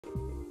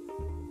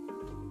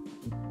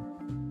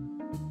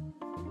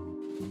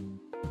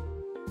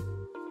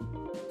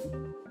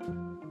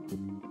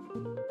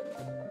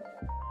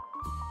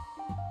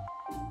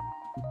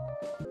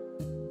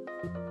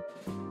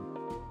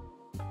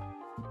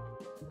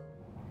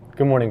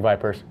Good morning,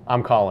 Vipers.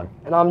 I'm Colin.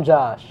 And I'm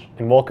Josh.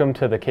 And welcome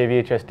to the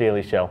KVHS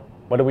Daily Show.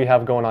 What do we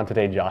have going on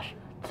today, Josh?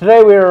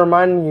 Today we are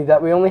reminding you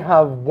that we only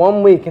have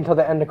 1 week until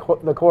the end of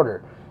the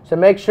quarter, so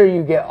make sure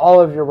you get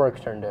all of your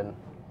work turned in.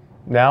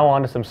 Now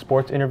on to some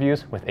sports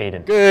interviews with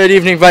Aiden. Good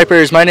evening,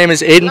 Vipers. My name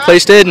is Aiden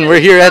Plaisted, and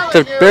we're here at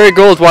the Barry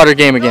Goldwater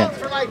game again.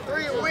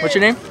 What's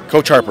your name?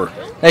 Coach Harper.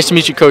 Nice to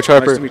meet you, Coach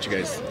Harper. Nice to meet you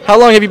guys. How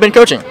long have you been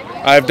coaching?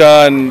 I've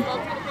done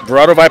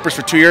Verado Vipers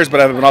for 2 years, but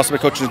I've also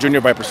been coaching the Junior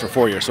Vipers for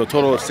 4 years, so a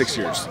total of 6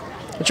 years.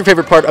 What's your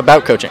favorite part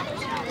about coaching?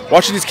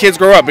 Watching these kids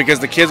grow up, because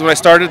the kids when I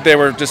started, they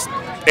were just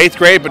 8th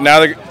grade, but now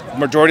the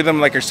majority of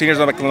them are seniors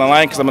on the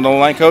line because I'm an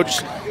O-line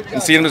coach,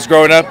 and seeing them just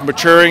growing up,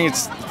 maturing,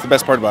 it's the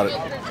best part about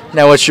it.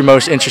 Now, what's your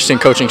most interesting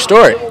coaching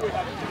story?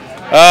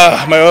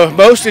 My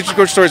most interesting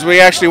coaching story is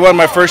we actually won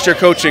my first year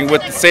coaching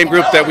with the same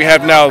group that we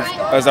have now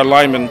as our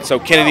linemen, so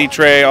Kennedy,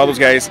 Trey, all those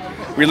guys.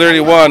 We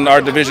literally won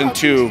our Division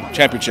II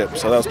championship,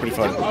 so that was pretty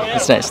fun.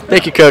 That's nice.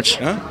 Thank you,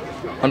 Coach.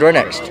 On to our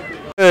next.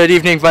 Good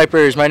evening,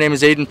 Vipers. My name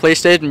is Aiden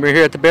Plaisted, and we're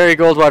here at the Barry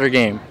Goldwater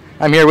game.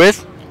 I'm here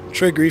with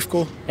Trey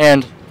Griefkel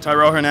and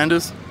Tyrell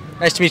Hernandez.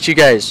 Nice to meet you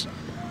guys.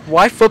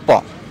 Why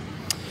football?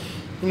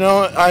 You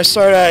know, I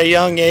started at a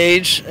young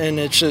age, and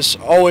it's just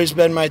always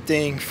been my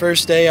thing.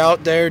 First day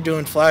out there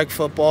doing flag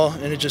football,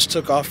 and it just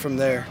took off from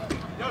there.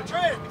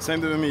 Same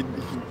thing with me,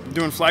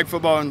 doing flag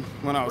football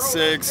when I was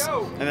 6,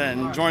 and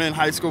then joining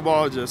high school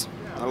ball.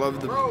 I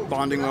love the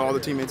bonding with all the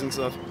teammates and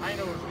stuff.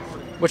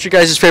 What's your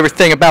guys' favorite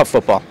thing about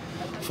football?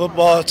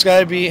 Football, it's got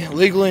to be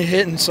legally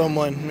hitting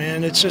someone,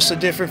 man. It's just a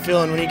different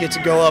feeling when you get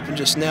to go up and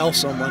just nail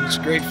someone. It's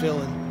a great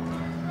feeling.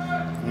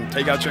 And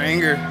take out your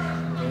anger.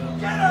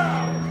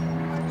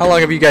 How long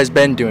have you guys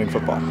been doing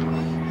football?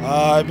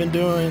 I've been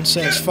doing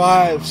since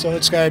 5, so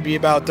it's got to be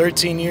about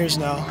 13 years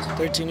now.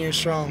 13 years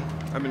strong.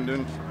 I've been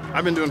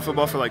doing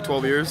football for like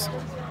 12 years.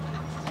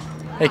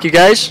 Thank you,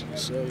 guys,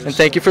 and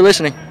thank you for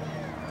listening.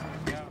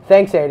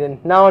 Thanks,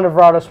 Aiden. Now on to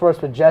Verado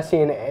Sports with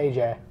Jesse and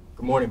AJ.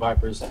 Good morning,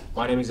 Vipers.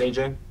 My name is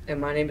AJ.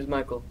 And my name is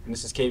Michael. And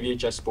this is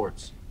KVHS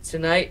Sports.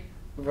 Tonight,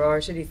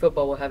 varsity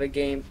football will have a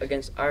game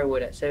against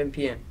Ironwood at 7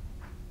 p.m.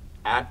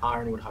 At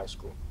Ironwood High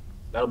School.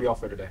 That'll be all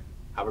for today.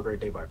 Have a great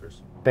day,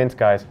 Vipers. Thanks,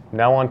 guys.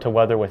 Now on to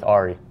weather with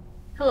Ari.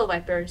 Hello,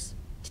 Vipers.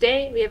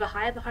 Today, we have a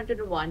high of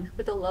 101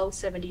 with a low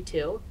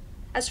 72.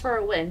 As for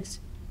our winds,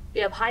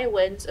 we have high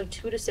winds of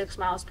 2 to 6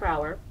 miles per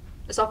hour.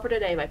 That's all for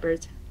today,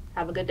 Vipers.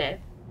 Have a good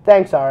day.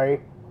 Thanks, Ari.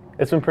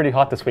 It's been pretty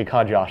hot this week,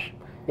 huh, Josh?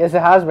 Yes,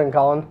 it has been,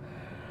 Colin.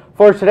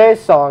 For today's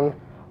song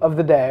of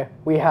the day,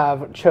 we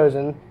have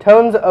chosen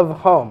Tones of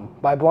Home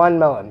by Blind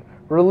Melon,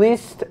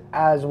 released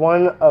as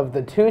one of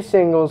the 2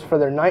 singles for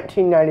their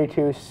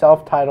 1992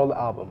 self-titled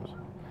albums.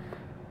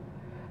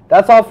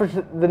 That's all for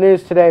the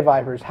news today,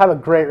 Vipers. Have a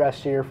great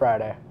rest of your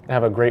Friday.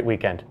 Have a great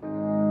weekend.